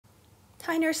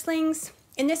Hi nurslings.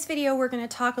 In this video, we're going to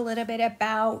talk a little bit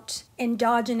about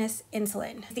endogenous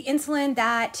insulin, the insulin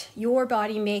that your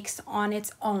body makes on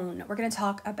its own. We're going to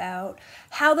talk about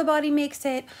how the body makes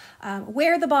it,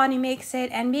 where the body makes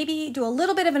it, and maybe do a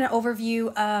little bit of an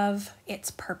overview of its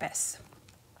purpose.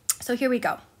 So here we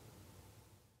go.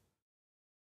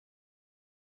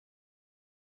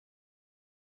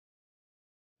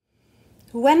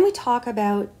 When we talk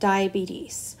about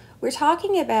diabetes, we're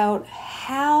talking about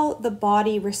how the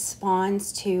body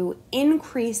responds to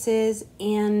increases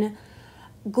in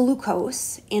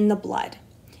glucose in the blood.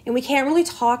 And we can't really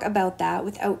talk about that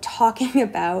without talking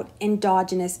about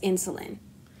endogenous insulin.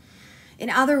 In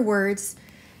other words,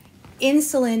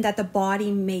 insulin that the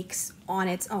body makes on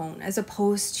its own, as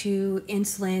opposed to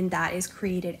insulin that is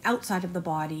created outside of the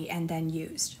body and then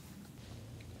used.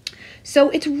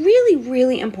 So it's really,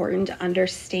 really important to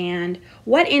understand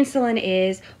what insulin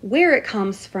is, where it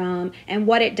comes from, and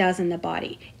what it does in the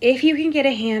body. If you can get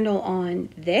a handle on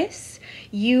this,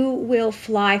 you will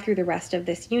fly through the rest of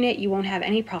this unit. You won't have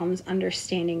any problems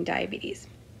understanding diabetes.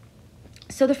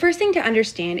 So the first thing to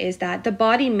understand is that the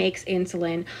body makes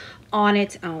insulin on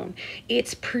its own.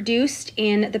 It's produced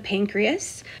in the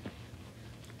pancreas.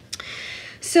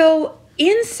 So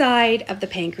inside of the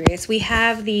pancreas, we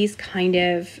have these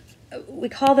we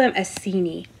call them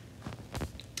acini.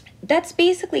 That's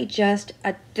basically just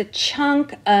the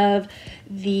chunk of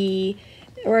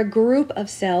or a group of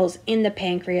cells in the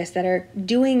pancreas that are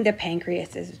doing the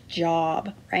pancreas's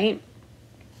job, right?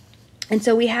 And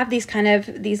so we have these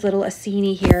little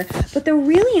acini here, but the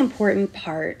really important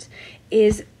part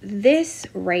is this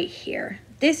right here.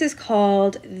 This is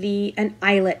called an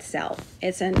islet cell.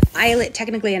 It's an islet,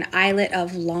 technically an islet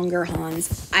of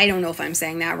Langerhans. I don't know if I'm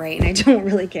saying that right, and I don't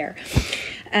really care.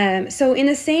 So in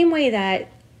the same way that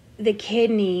the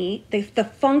kidney, the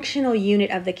functional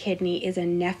unit of the kidney is a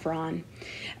nephron,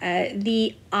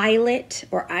 the islet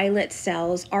or islet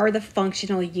cells are the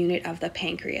functional unit of the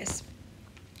pancreas.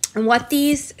 And what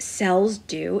these cells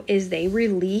do is they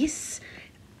release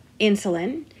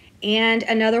insulin and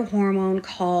another hormone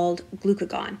called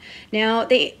glucagon. Now,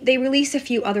 they release a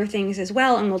few other things as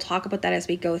well, and we'll talk about that as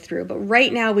we go through, but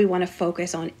right now we want to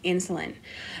focus on insulin.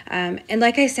 And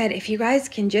like I said, if you guys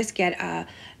can just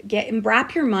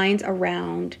wrap your minds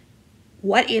around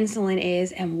what insulin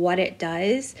is and what it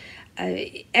does,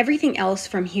 everything else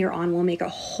from here on will make a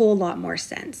whole lot more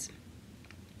sense.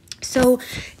 So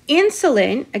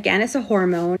insulin, again, it's a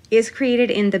hormone, is created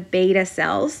in the beta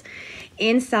cells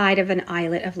inside of an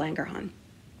islet of Langerhans.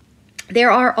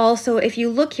 There are also, if you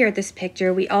look here at this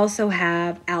picture, we also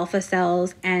have alpha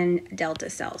cells and delta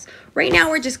cells. Right now,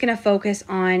 we're just going to focus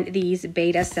on these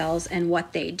beta cells and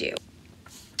what they do.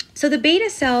 So the beta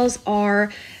cells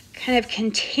are kind of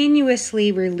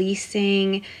continuously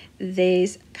releasing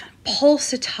these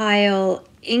pulsatile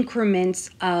increments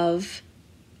of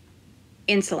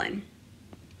insulin.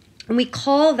 And we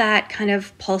call that kind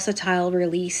of pulsatile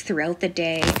release throughout the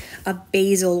day a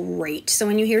basal rate. So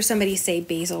when you hear somebody say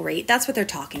basal rate, that's what they're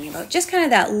talking about. Just kind of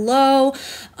that low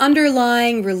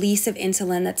underlying release of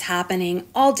insulin that's happening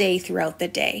all day throughout the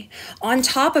day. On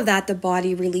top of that, the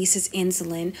body releases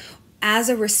insulin as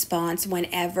a response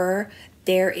whenever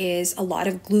there is a lot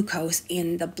of glucose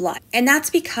in the blood. And that's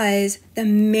because the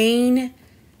main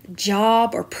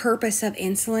job or purpose of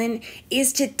insulin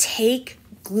is to take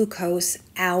glucose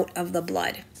out of the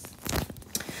blood.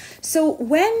 So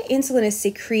when insulin is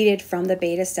secreted from the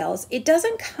beta cells, it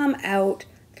doesn't come out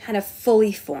kind of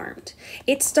fully formed.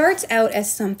 It starts out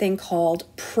as something called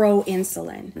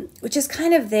proinsulin, which is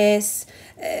kind of this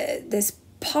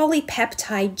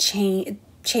polypeptide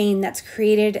chain that's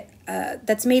created,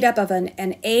 that's made up of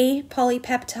an A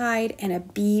polypeptide and a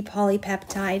B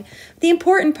polypeptide. The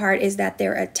important part is that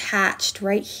they're attached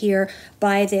right here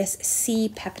by this C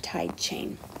peptide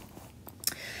chain.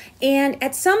 And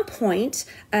at some point,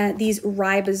 these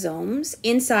ribosomes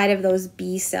inside of those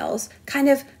B cells kind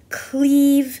of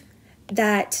cleave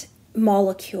that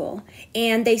molecule,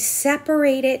 and they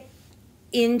separate it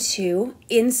into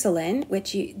insulin,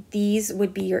 which these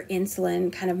would be your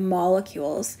insulin kind of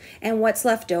molecules, and what's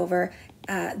left over,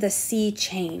 the C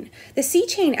chain. The C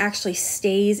chain actually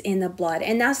stays in the blood,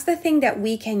 and that's the thing that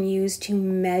we can use to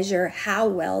measure how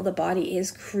well the body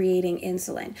is creating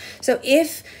insulin. So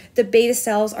if the beta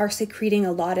cells are secreting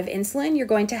a lot of insulin, you're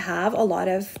going to have a lot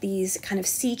of these kind of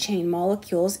C chain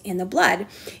molecules in the blood.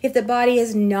 If the body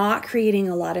is not creating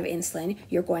a lot of insulin,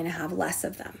 you're going to have less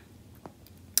of them.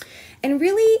 And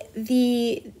really,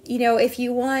 if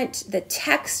you want the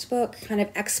textbook kind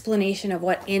of explanation of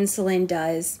what insulin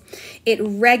does, it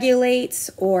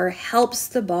regulates or helps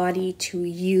the body to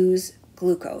use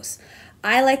glucose.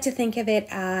 I like to think of it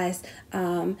as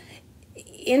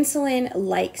insulin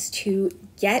likes to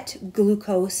get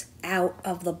glucose out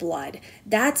of the blood.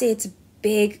 That's its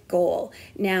big goal.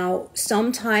 Now,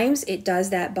 sometimes it does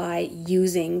that by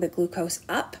using the glucose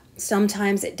up.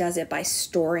 Sometimes it does it by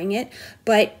storing it.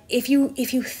 But if you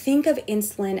think of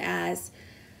insulin as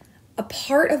a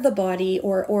part of the body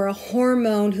or a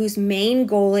hormone whose main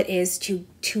goal it is to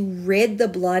rid the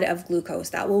blood of glucose,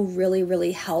 that will really,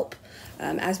 really help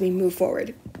as we move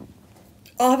forward.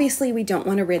 Obviously, we don't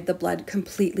want to rid the blood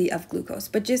completely of glucose,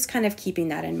 but just kind of keeping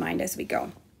that in mind as we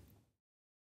go.